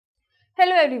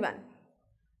Hello everyone.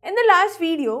 In the last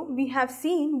video, we have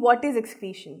seen what is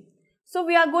excretion. So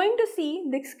we are going to see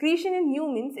the excretion in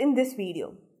humans in this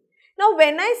video. Now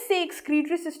when I say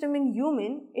excretory system in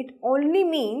human, it only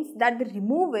means that the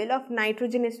removal of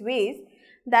nitrogenous waste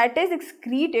that is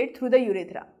excreted through the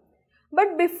urethra.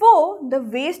 But before the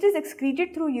waste is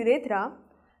excreted through urethra,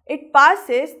 it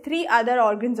passes three other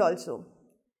organs also.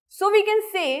 So we can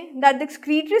say that the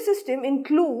excretory system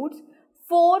includes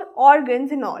 4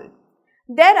 organs in all.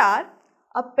 There are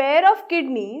a pair of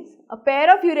kidneys, a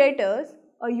pair of ureters,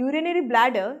 a urinary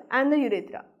bladder and the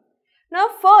urethra. Now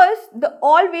first, the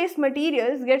all waste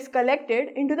materials gets collected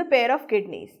into the pair of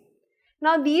kidneys.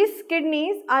 Now these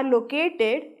kidneys are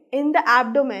located in the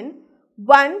abdomen,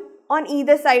 one on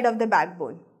either side of the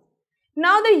backbone.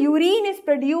 Now the urine is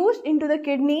produced into the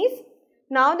kidneys.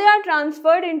 Now they are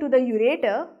transferred into the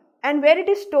ureter and where it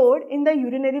is stored in the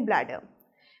urinary bladder.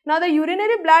 Now the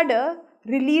urinary bladder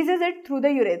releases it through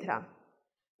the urethra.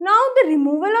 Now the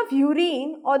removal of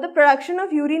urine or the production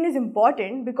of urine is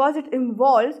important because it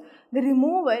involves the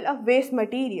removal of waste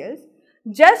materials,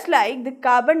 just like the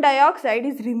carbon dioxide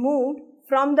is removed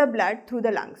from the blood through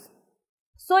the lungs.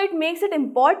 So it makes it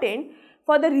important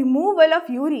for the removal of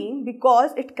urine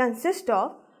because it consists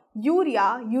of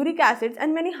urea, uric acids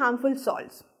and many harmful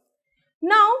salts.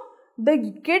 Now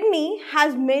the kidney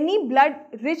has many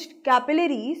blood-rich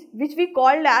capillaries which we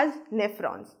call as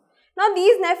nephrons. Now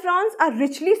these nephrons are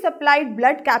richly supplied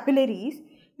blood capillaries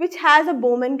which has a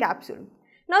Bowman capsule.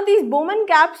 Now this Bowman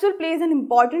capsule plays an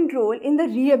important role in the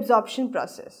reabsorption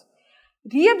process.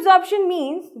 Reabsorption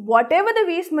means whatever the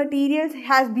waste materials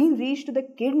has been reached to the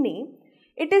kidney,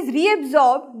 it is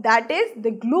reabsorbed, that is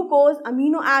the glucose,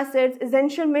 amino acids,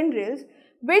 essential minerals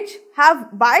which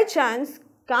have by chance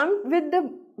come with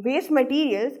the waste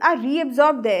materials are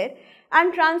reabsorbed there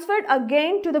and transferred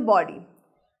again to the body.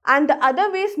 And the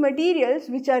other waste materials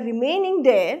which are remaining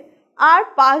there are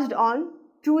passed on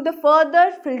to the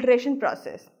further filtration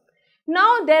process.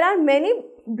 Now there are many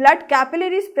blood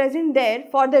capillaries present there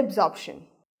for the absorption.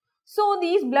 So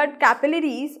these blood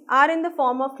capillaries are in the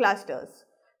form of clusters.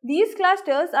 These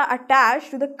clusters are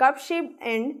attached to the cup-shaped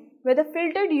end where the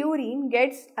filtered urine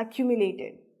gets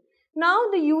accumulated. Now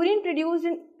the urine produced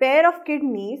in pair of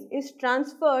kidneys is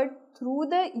transferred through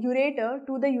the ureter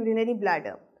to the urinary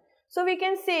bladder. So we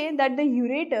can say that the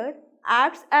ureter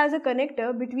acts as a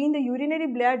connector between the urinary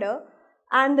bladder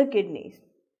and the kidneys.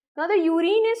 Now the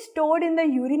urine is stored in the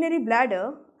urinary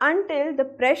bladder until the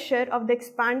pressure of the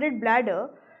expanded bladder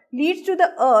leads to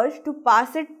the urge to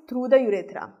pass it through the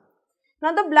urethra.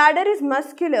 Now the bladder is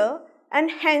muscular and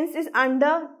hence is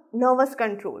under nervous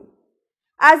control.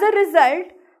 As a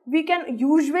result, we can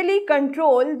usually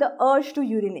control the urge to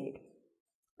urinate.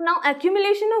 Now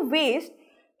accumulation of waste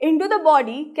into the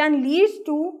body can lead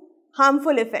to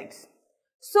harmful effects.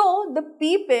 So the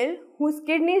people whose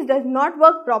kidneys does not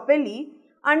work properly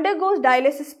undergoes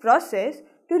dialysis process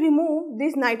to remove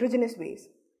this nitrogenous waste.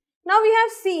 Now we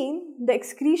have seen the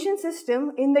excretion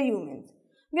system in the humans.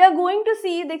 We are going to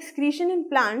see the excretion in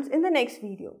plants in the next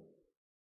video.